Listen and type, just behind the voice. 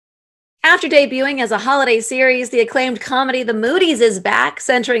After debuting as a holiday series, the acclaimed comedy The Moodys is back,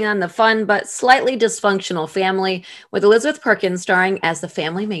 centering on the fun but slightly dysfunctional family, with Elizabeth Perkins starring as the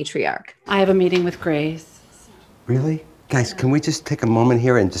family matriarch. I have a meeting with Grace. Really? Guys, can we just take a moment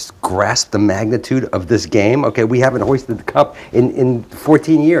here and just grasp the magnitude of this game? Okay, we haven't hoisted the cup in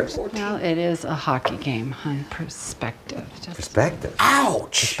 14 years. Well, it is a hockey game on perspective. Perspective?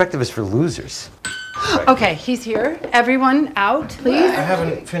 Ouch! Perspective is for losers. Okay, he's here. Everyone out, please. I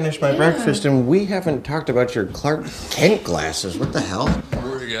haven't finished my breakfast, and we haven't talked about your Clark Kent glasses. What the hell?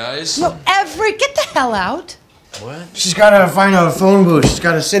 Where are you guys? No, Everett, get the hell out. What? She's got to find a phone booth. She's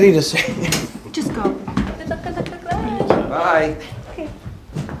got a city to say. Just go. Bye. Okay.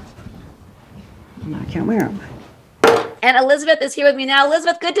 No, I can't wear them. And Elizabeth is here with me now.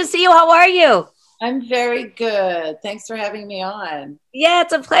 Elizabeth, good to see you. How are you? I'm very good. Thanks for having me on. Yeah,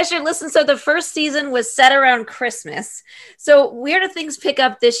 it's a pleasure. Listen, so the first season was set around Christmas. So where do things pick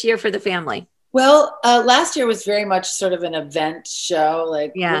up this year for the family? Well, last year was very much sort of an event show,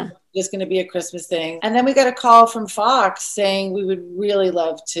 like we're just going to be a Christmas thing. And then we got a call from Fox saying we would really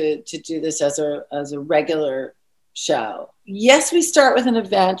love to do this as a regular show. Yes, we start with an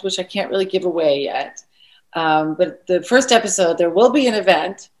event, which I can't really give away yet. But the first episode, there will be an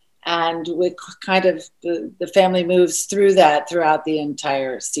event. And we kind of, the family moves through that throughout the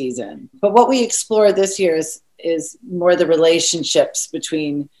entire season. But what we explore this year is more the relationships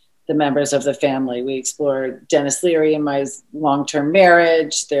between the members of the family. We explore Dennis Leary and my long-term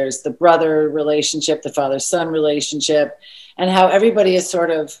marriage. There's the brother relationship, the father-son relationship, and how everybody is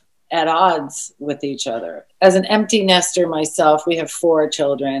sort of at odds with each other. As an empty nester myself, we have 4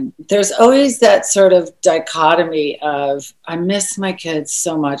 children. There's always that sort of dichotomy of, I miss my kids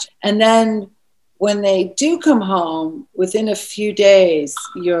so much. And then when they do come home, within a few days,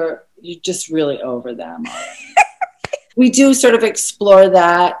 you're just really over them. We do sort of explore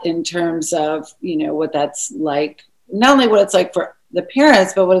that in terms of, you know, what that's like, not only what it's like for the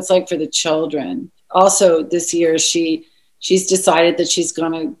parents, but what it's like for the children. Also this year, she's decided that she's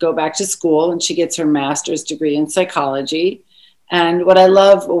going to go back to school, and she gets her master's degree in psychology. And what I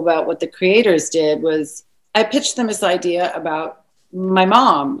love about what the creators did was I pitched them this idea about my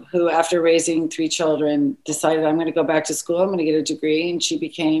mom, who after raising 3 children decided, I'm going to go back to school, I'm going to get a degree. And she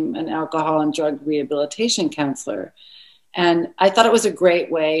became an alcohol and drug rehabilitation counselor. And I thought it was a great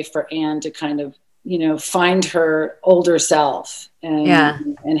way for Anne to kind of, you know, find her older self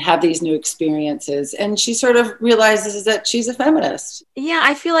and have these new experiences. And she sort of realizes that she's a feminist. Yeah,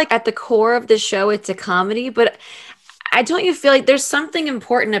 I feel like at the core of the show, it's a comedy, but don't you feel like there's something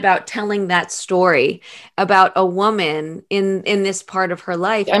important about telling that story about a woman in this part of her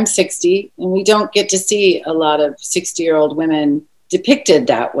life? I'm 60, and we don't get to see a lot of 60-year-old women depicted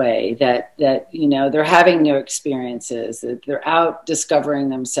that way, that you know, they're having new experiences, that they're out discovering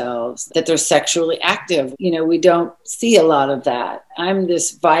themselves, that they're sexually active. You know, we don't see a lot of that. I'm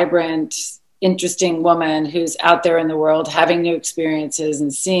this vibrant, interesting woman who's out there in the world having new experiences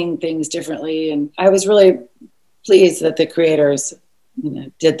and seeing things differently. And I was really pleased that the creators, you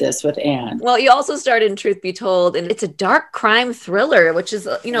know, did this with Anne. Well, you also starred in Truth Be Told, and it's a dark crime thriller, which is,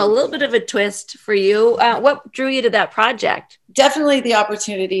 you know, a little bit of a twist for you. What drew you to that project? Definitely the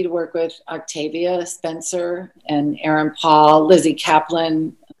opportunity to work with Octavia Spencer and Aaron Paul, Lizzie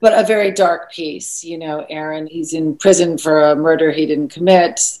Kaplan, but a very dark piece. You know, Aaron, he's in prison for a murder he didn't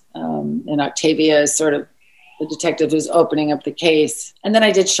commit, and Octavia is sort of the detective who's opening up the case. And then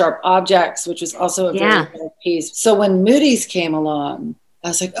I did Sharp Objects, which was also a very dark piece. So when Moodys came along, I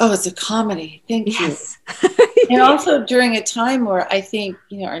was like, oh, it's a comedy. Thank you. And also during a time where I think,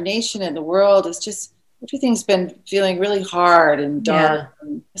 you know, our nation and the world is just, everything's been feeling really hard and dark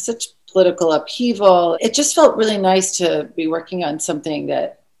and such political upheaval. It just felt really nice to be working on something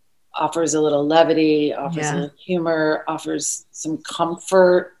that offers a little levity, offers a little humor, offers some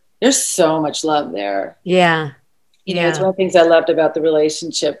comfort. There's so much love there. Yeah. You know, it's one of the things I loved about the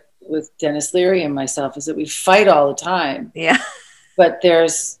relationship with Dennis Leary and myself is that we fight all the time. Yeah. But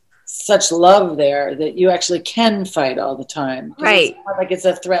there's such love there that you actually can fight all the time. Right. It's not like it's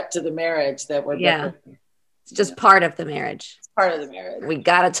a threat to the marriage that we're it's just part of the marriage. It's part of the marriage. We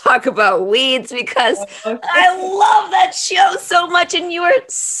got to talk about Weeds because I love that show so much, and you are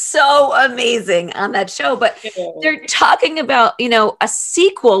so amazing on that show. But they're talking about, you know, a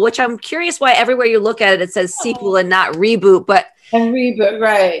sequel, which I'm curious why everywhere you look at it, it says sequel and not reboot. But and reboot,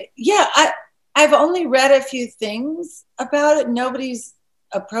 right? Yeah, I've only read a few things about it. Nobody's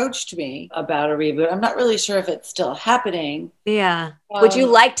approached me about a reboot. I'm not really sure if it's still happening. Yeah. Would you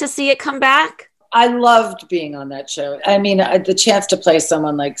like to see it come back? I loved being on that show. I mean, the chance to play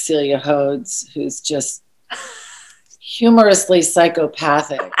someone like Celia Hodes, who's just humorously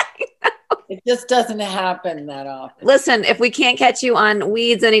psychopathic. It just doesn't happen that often. Listen, if we can't catch you on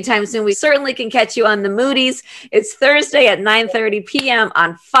Weeds anytime soon, we certainly can catch you on the Moodys. It's Thursday at 9:30 p.m.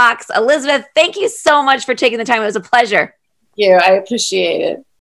 on Fox. Elizabeth, thank you so much for taking the time. It was a pleasure. Yeah, I appreciate it.